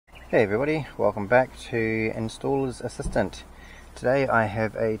Hey everybody, welcome back to Installer's Assistant. Today I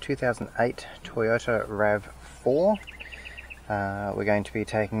have a 2008 Toyota RAV4. We're going to be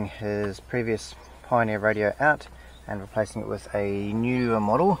taking his previous Pioneer radio out and replacing it with a newer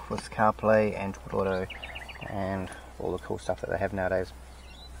model with CarPlay, Android Auto and all the cool stuff that they have nowadays.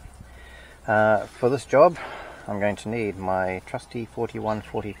 For this job I'm going to need my Trusty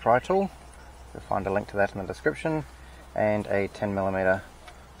 4140 Pry Tool. You'll find a link to that in the description, and a 10mm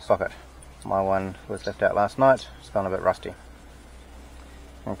socket. My one was left out last night, it's gone a bit rusty.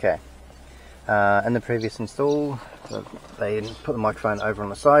 Okay, in the previous install they put the microphone over on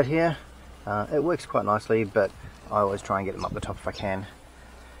the side here. It works quite nicely, but I always try and get them up the top if I can.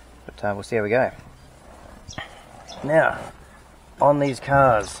 But we'll see how we go. Now, on these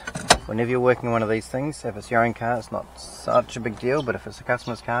cars, whenever you're working on one of these things, if it's your own car it's not such a big deal, but if it's a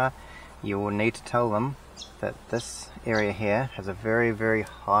customer's car you will need to tell them that this area here has a very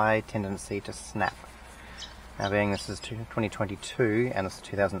high tendency to snap. Now, being this is 2022 and this is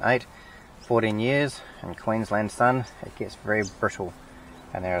 2008, 14 years in Queensland sun, it gets very brittle,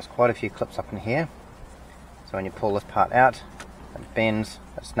 and there's quite a few clips up in here. So when you pull this part out, it bends,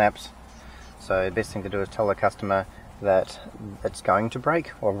 it snaps. So the best thing to do is tell the customer that it's going to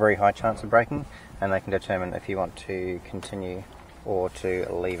break, or a very high chance of breaking, and they can determine if you want to continue or to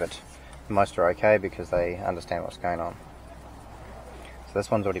leave it. Most are okay because they understand what's going on. So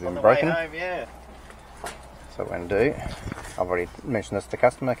this one's already been broken. Home, yeah. So what we're going to do, I've already mentioned this to the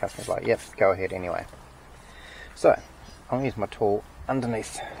customer. Customer's like, yep, go ahead anyway. So I'm going to use my tool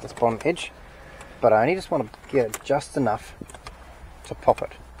underneath this bottom edge, but I only just want to get it just enough to pop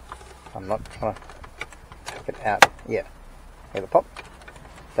it. I'm not trying to take it out yet. Hear the pop?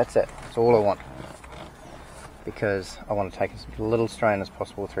 That's it. That's all I want, because I want to take as little strain as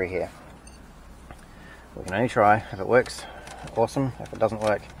possible through here. We can only try. If it works, awesome. If it doesn't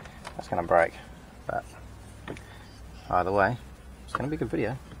work, it's going to break. But either way, it's going to be a good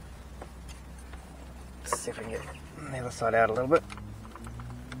video. Let's see if we can get the other side out a little bit.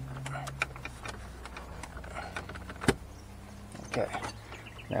 Okay,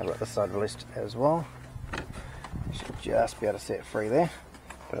 now I've got this side released as well. You should just be able to see it free there,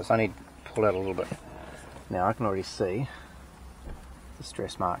 but it's only pulled out a little bit. Now I can already see the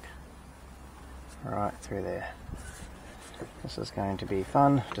stress mark right through there. This is going to be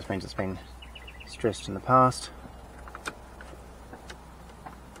fun, just means it's been stressed in the past.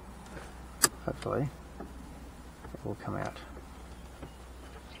 Hopefully it will come out.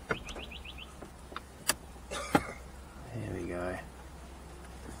 There we go.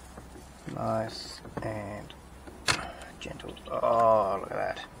 Nice and gentle. Oh, look at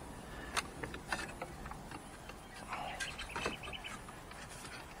that.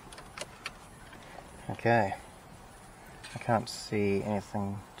 Okay, I can't see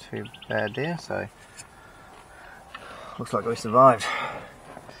anything too bad there, so looks like we survived.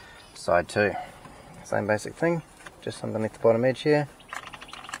 Side 2, same basic thing, just underneath the bottom edge here,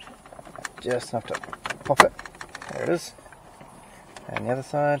 just enough to pop it. There it is. And the other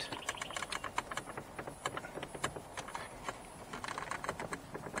side.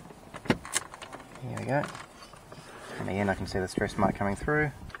 Here we go. And again I can see the stress mark coming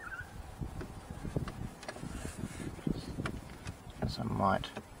through. I might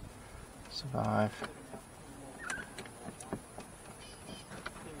survive.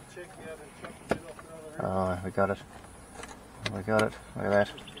 Oh, we got it. We got it. Look at that.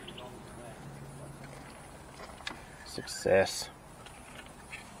 Success.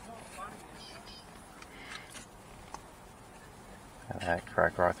 Look at that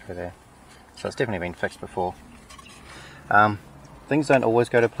crack right through there. So it's definitely been fixed before. Things don't always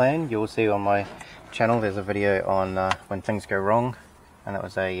go to plan. You'll see on my channel there's a video on when things go wrong, and that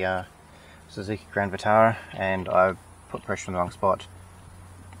was a Suzuki Grand Vitara, and I put pressure in the wrong spot,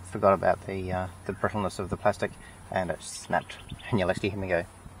 forgot about the brittleness of the plastic, and it snapped, and you'll actually hear me go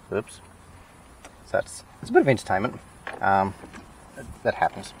oops. So it's a bit of entertainment. That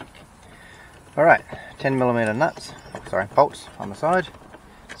happens. Alright, 10mm nuts, sorry, bolts on the side.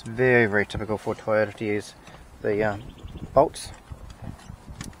 It's very typical for Toyota to use the bolts,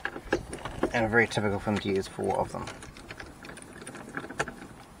 and very typical for them to use 4 of them.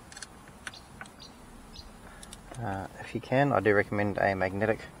 If you can, I do recommend a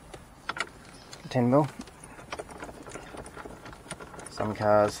Magnetig 10mm. Some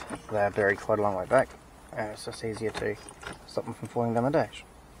cars, they are buried quite a long way back, and it's just easier to stop them from falling down the dash.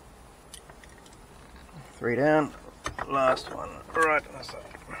 3 down, last one right on the side.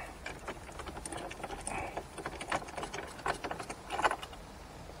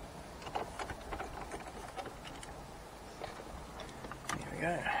 There we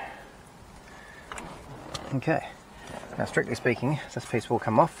go. Okay, now strictly speaking this piece will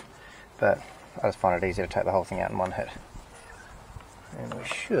come off, but I just find it easier to take the whole thing out in one hit. And we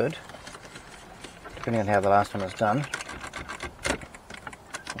should, depending on how the last one is done,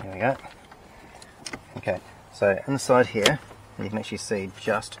 there we go. Okay, so inside here you can actually see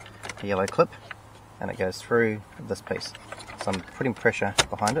just a yellow clip, and it goes through this piece. So I'm putting pressure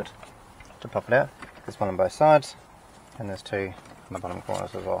behind it to pop it out. There's one on both sides, and there's two in the bottom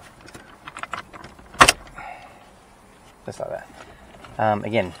corners as well. Just like that.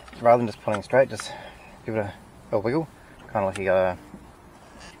 Again, rather than just pulling straight, just give it a wiggle, kind of like you got a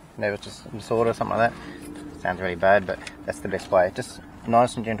nervous disorder or something like that. Sounds really bad, but that's the best way. Just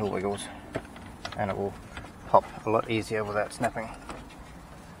nice and gentle wiggles, and it will pop a lot easier without snapping.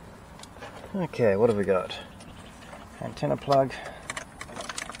 Okay, what have we got? Antenna plug.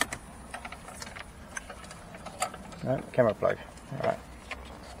 No, camera plug. Alright.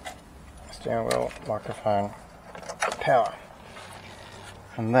 Steering wheel, microphone, power.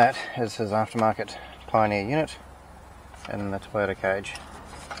 And that is his aftermarket Pioneer unit in the Toyota cage.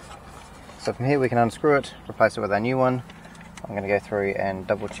 So from here we can unscrew it, replace it with our new one. I'm going to go through and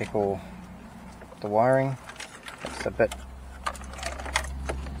double check all the wiring. It's a bit,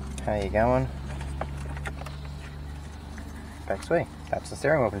 how you going? Back sway. That's the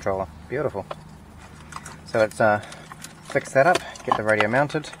steering wheel controller. Beautiful. So let's fix that up, get the radio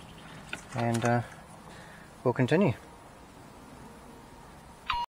mounted, and we'll continue.